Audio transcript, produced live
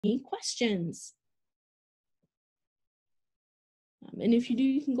any questions. And if you do,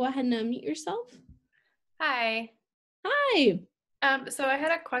 you can go ahead and unmute yourself. Hi. Hi. So I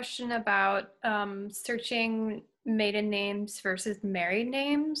had a question about searching maiden names versus married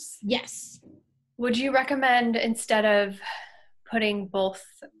names. Yes. Would you recommend, instead of putting both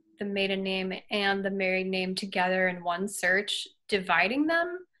the maiden name and the married name together in one search, dividing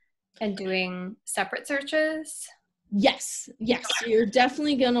them and doing separate searches? Yes. You're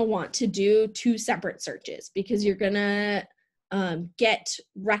definitely going to want to do 2 separate searches because you're going to get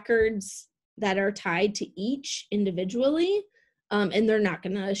records that are tied to each individually, and they're not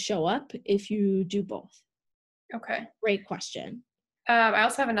going to show up if you do both. Okay. Great question. I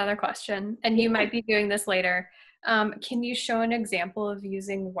also have another question, and you might be doing this later. Can you show an example of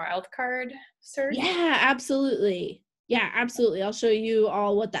using wildcard search? Yeah, absolutely. I'll show you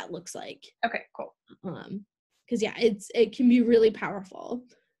all what that looks like. Okay, cool. Because it can be really powerful.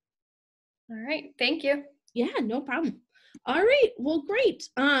 All right, thank you. Yeah, no problem. All right, well, great.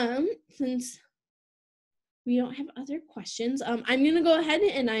 Since we don't have other questions, I'm gonna go ahead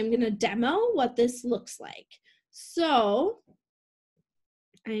and I'm gonna demo what this looks like. So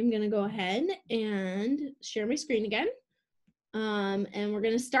I'm gonna go ahead and share my screen again. And we're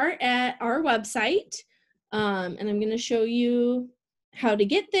gonna start at our website. And I'm gonna show you how to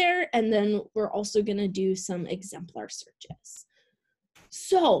get there, and then we're also gonna do some exemplar searches.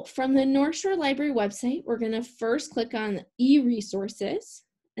 So from the North Shore Library website, we're gonna first click on e-resources,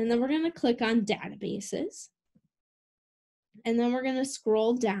 and then we're gonna click on databases. And then we're gonna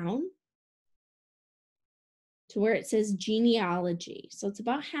scroll down to where it says genealogy. So it's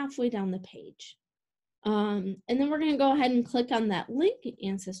about halfway down the page. And then we're gonna go ahead and click on that link,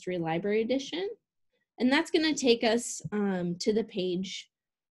 Ancestry Library Edition. And that's gonna take us to the page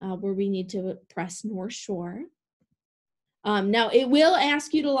where we need to press North Shore. Now it will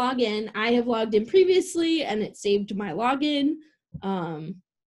ask you to log in. I have logged in previously and it saved my login. But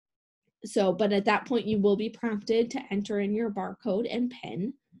at that point you will be prompted to enter in your barcode and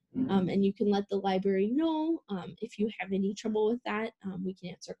PIN. And you can let the library know if you have any trouble with that. We can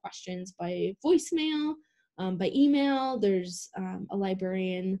answer questions by voicemail, by email. There's a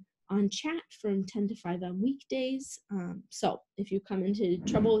librarian on chat from 10 to 5 on weekdays. So if you come into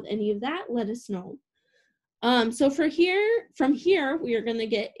trouble with any of that, let us know. So from here, we are going to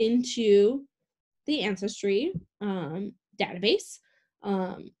get into the Ancestry database.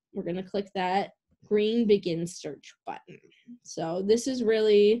 We're going to click that green begin search button. So this is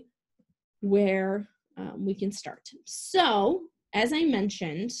really where we can start. So as I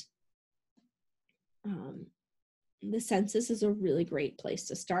mentioned, the census is a really great place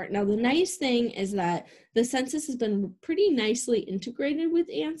to start. Now, the nice thing is that the census has been pretty nicely integrated with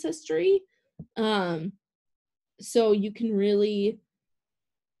Ancestry. So you can really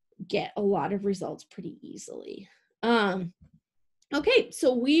get a lot of results pretty easily. Okay,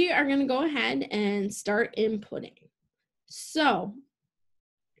 so we are going to go ahead and start inputting. So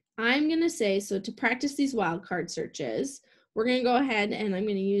I'm going to say, so to practice these wildcard searches, we're going to go ahead and I'm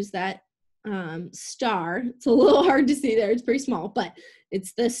going to use that star. It's a little hard to see there. It's pretty small, but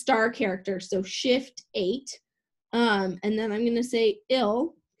it's the star character. So Shift 8. And then I'm going to say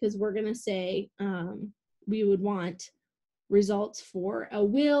ill, because we're going to say we would want results for a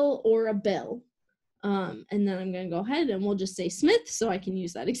Will or a Bill. And then I'm going to go ahead and we'll just say Smith so I can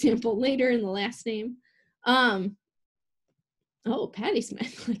use that example later in the last name. Oh, Patti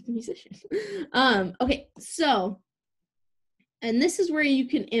Smith, like the musician. Okay, so, and this is where you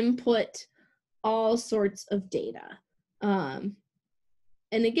can input all sorts of data. And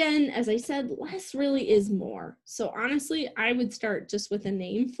again, as I said, less really is more. So honestly, I would start just with a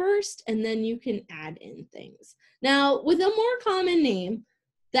name first, and then you can add in things. Now, with a more common name,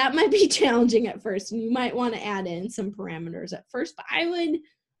 that might be challenging at first, and you might want to add in some parameters at first, but I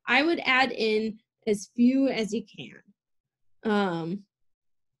would add in as few as you can.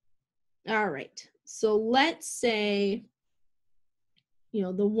 All right, so let's say,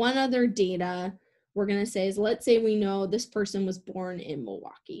 the one other data we're going to say is, let's say we know this person was born in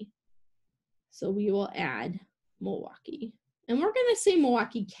Milwaukee. So we will add Milwaukee. And we're going to say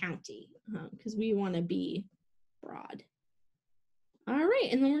Milwaukee County because we want to be broad. All right,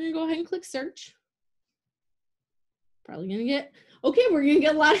 and then we're going to go ahead and click search. Probably going to get, okay, we're going to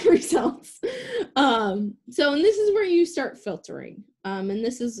get a lot of results. And this is where you start filtering. And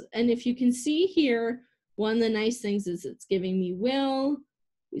if you can see here, one of the nice things is it's giving me Will.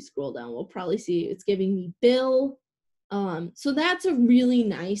 We scroll down, we'll probably see it's giving me Bill. So that's a really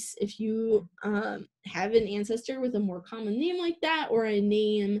nice, if you have an ancestor with a more common name like that, or a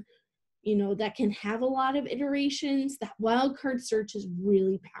name that can have a lot of iterations, that wildcard search is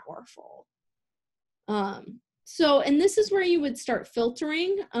really powerful. And this is where you would start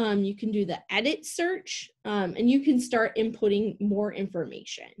filtering. You can do the edit search, and you can start inputting more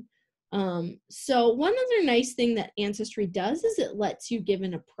information. So one other nice thing that Ancestry does is it lets you give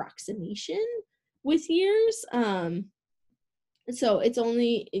an approximation with years. So it's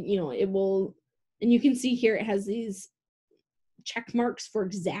only, it will, and you can see here it has these check marks for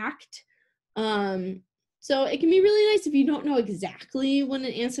exact. So it can be really nice if you don't know exactly when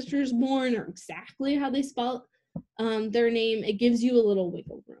an ancestor is born or exactly how they spell their name. It gives you a little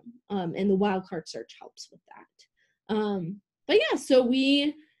wiggle room, and the wildcard search helps with that. But yeah, so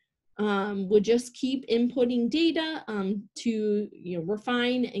we would just keep inputting data to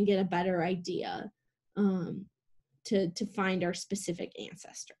refine and get a better idea to find our specific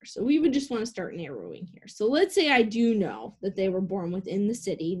ancestor. So we would just want to start narrowing here. So let's say I do know that they were born within the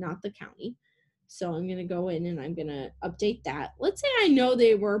city, not the county. So I'm going to go in and I'm going to update that. Let's say I know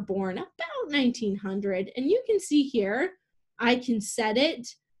they were born about 1900, and you can see here, I can set it.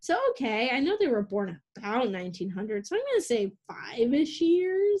 So, okay, I know they were born about 1900, so I'm going to say 5-ish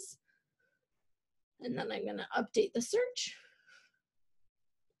years. And then I'm going to update the search.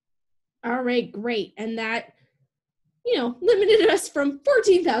 All right, great. And that, limited us from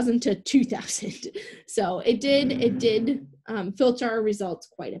 14,000 to 2,000. So it did filter our results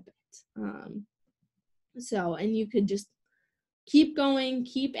quite a bit. And you could just keep going,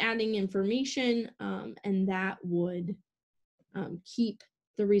 keep adding information, and that would keep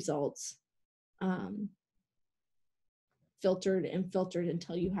the results filtered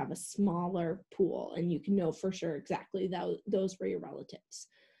until you have a smaller pool and you can know for sure exactly those were your relatives.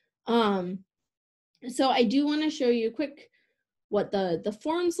 So I do want to show you quick what the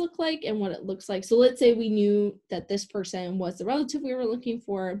forms look like and what it looks like. So let's say we knew that this person was the relative we were looking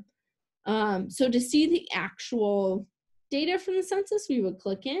for. So to see the actual data from the census, we would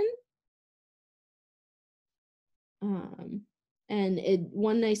click in. And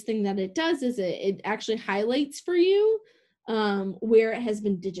one nice thing that it does is it actually highlights for you where it has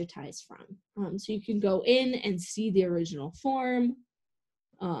been digitized from. So you can go in and see the original form.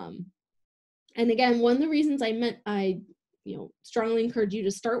 And again, one of the reasons I strongly encourage you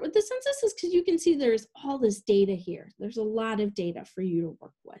to start with the census is because you can see there's all this data here. There's a lot of data for you to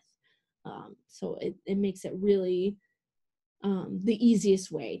work with. So it makes it really the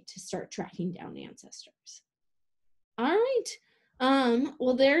easiest way to start tracking down ancestors. All right.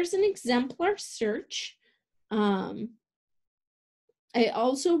 Well, there's an exemplar search. I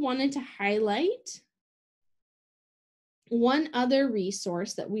also wanted to highlight one other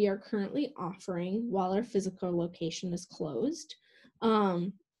resource that we are currently offering while our physical location is closed.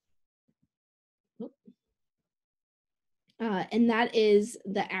 And that is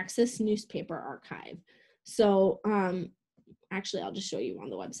the Access Newspaper Archive. So actually, I'll just show you on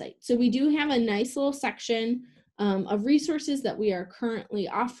the website. So we do have a nice little section of resources that we are currently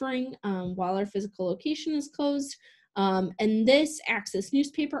offering while our physical location is closed. And this Access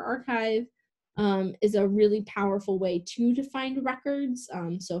Newspaper Archive is a really powerful way to find records.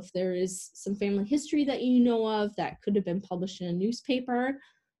 So if there is some family history that you know of that could have been published in a newspaper,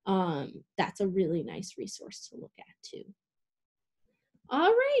 that's a really nice resource to look at too. All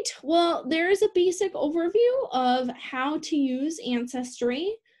right, well, there is a basic overview of how to use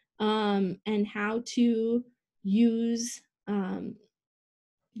Ancestry and how to use the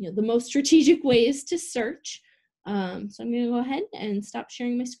most strategic ways to search. So I'm going to go ahead and stop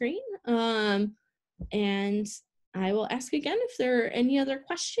sharing my screen. And I will ask again if there are any other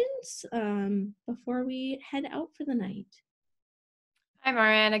questions before we head out for the night. Hi,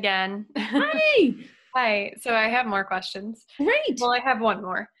 Marianne, again. Hi! Hi, so I have more questions. Great! Well, I have one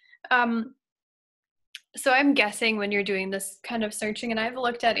more. So I'm guessing when you're doing this kind of searching, and I've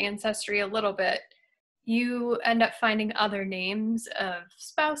looked at Ancestry a little bit, you end up finding other names of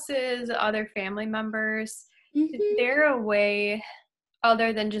spouses, other family members. Mm-hmm. Is there a way,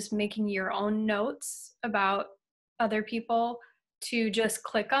 other than just making your own notes about other people, to just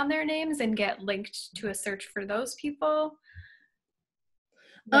click on their names and get linked to a search for those people?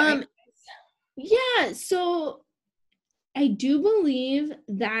 Yeah, so I do believe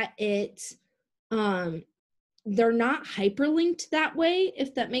that they're not hyperlinked that way,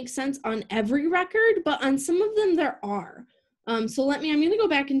 if that makes sense, on every record, but on some of them there are. So I'm going to go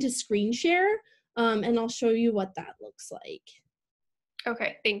back into screen share and I'll show you what that looks like.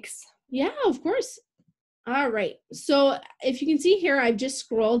 Okay, thanks. Yeah, of course. All right, so if you can see here, I've just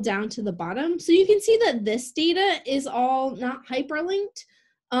scrolled down to the bottom. So you can see that this data is all not hyperlinked,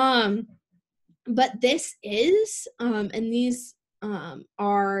 but this is, and these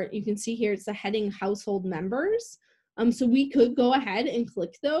are, you can see here, it's the heading household members. So we could go ahead and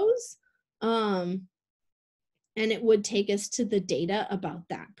click those. And it would take us to the data about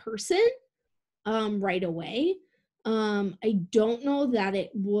that person right away. I don't know that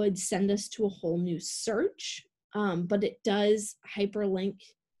it would send us to a whole new search, but it does hyperlink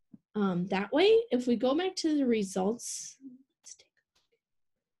that way. If we go back to the results, let's take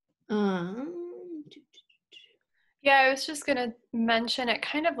yeah, I was just gonna mention, it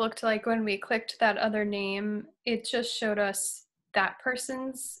kind of looked like when we clicked that other name, it just showed us that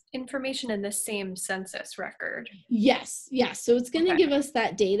person's information in the same census record. Yes. So it's going to Okay. give us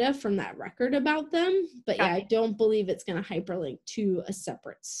that data from that record about them, but yeah, I Gotcha. don't believe it's going to hyperlink to a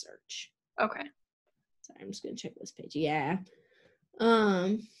separate search. Okay. Sorry, I'm just going to check this page. Yeah.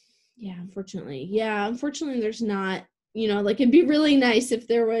 Yeah, unfortunately. There's not, like, it'd be really nice if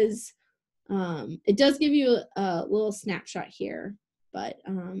there was, it does give you a little snapshot here, but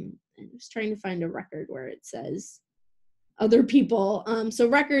I'm just trying to find a record where it says other people. So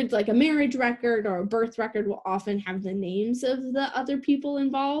records like a marriage record or a birth record will often have the names of the other people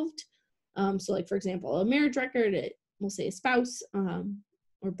involved. So like, for example, a marriage record, it will say a spouse,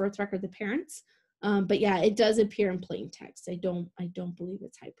 or birth record, the parents. But yeah, it does appear in plain text. I don't believe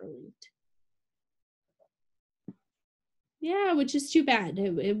it's hyperlinked. Yeah, which is too bad.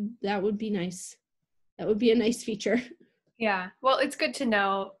 That would be nice. That would be a nice feature. Yeah. Well, it's good to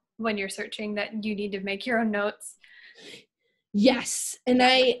know when you're searching that you need to make your own notes. Yes. And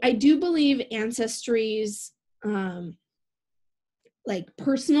I do believe Ancestry's like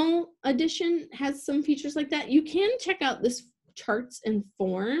personal edition has some features like that. You can check out this charts and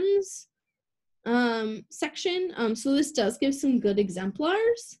forms section. So this does give some good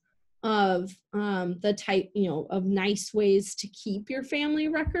exemplars of the type, of nice ways to keep your family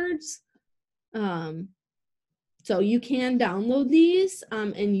records. So you can download these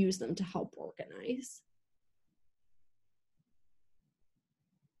and use them to help organize.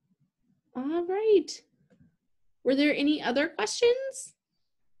 All right. Were there any other questions?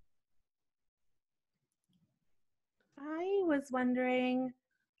 I was wondering,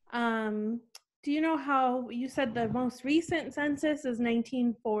 do you know how you said the most recent census is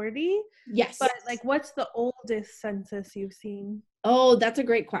 1940? Yes. But like, what's the oldest census you've seen? Oh, that's a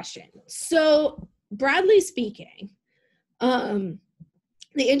great question. So broadly speaking, the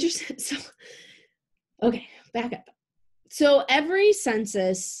interesting, so, okay, back up. So every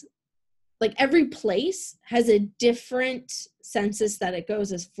census, like every place has a different census that it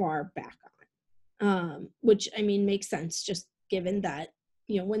goes as far back on, which I mean makes sense just given that,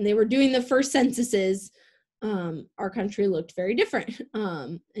 when they were doing the first censuses, our country looked very different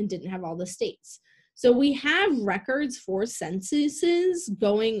and didn't have all the states. So we have records for censuses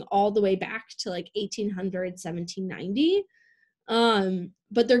going all the way back to like 1800, 1790,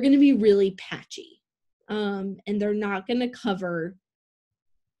 but they're going to be really patchy, and they're not going to cover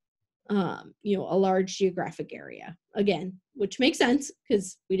a large geographic area, again, which makes sense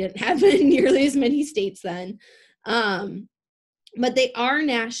because we didn't have nearly as many states then. But they are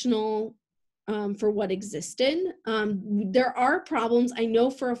national for what existed. There are problems. I know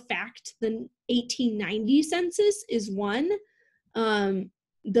for a fact the 1890 census is one.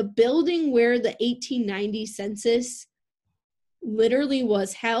 The building where the 1890 census literally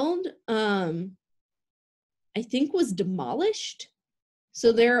was held, I think was demolished.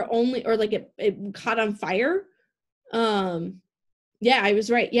 So they're only, or like it caught on fire. Yeah, I was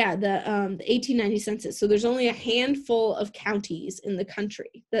right. Yeah, the 1890 census. So there's only a handful of counties in the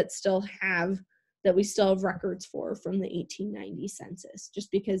country that we still have records for from the 1890 census, just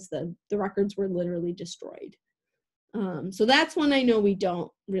because the records were literally destroyed. So that's one I know we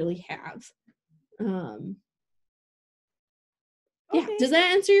don't really have. Yeah, Okay. does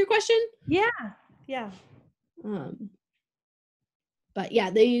that answer your question? Yeah. But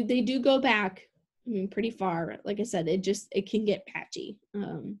yeah, they do go back, I mean, pretty far. Like I said, it can get patchy,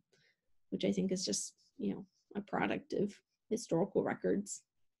 which I think is just, a product of historical records.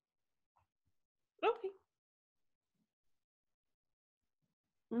 Okay.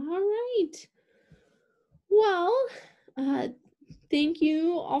 All right. Well, thank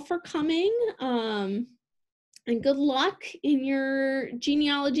you all for coming. And good luck in your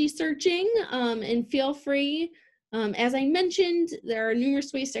genealogy searching, and feel free. As I mentioned, there are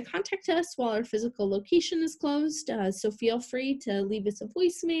numerous ways to contact us while our physical location is closed. So feel free to leave us a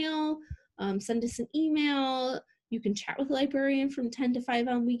voicemail, send us an email. You can chat with a librarian from 10 to 5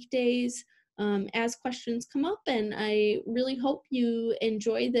 on weekdays as questions come up. And I really hope you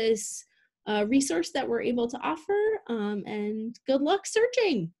enjoy this resource that we're able to offer. And good luck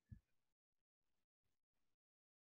searching.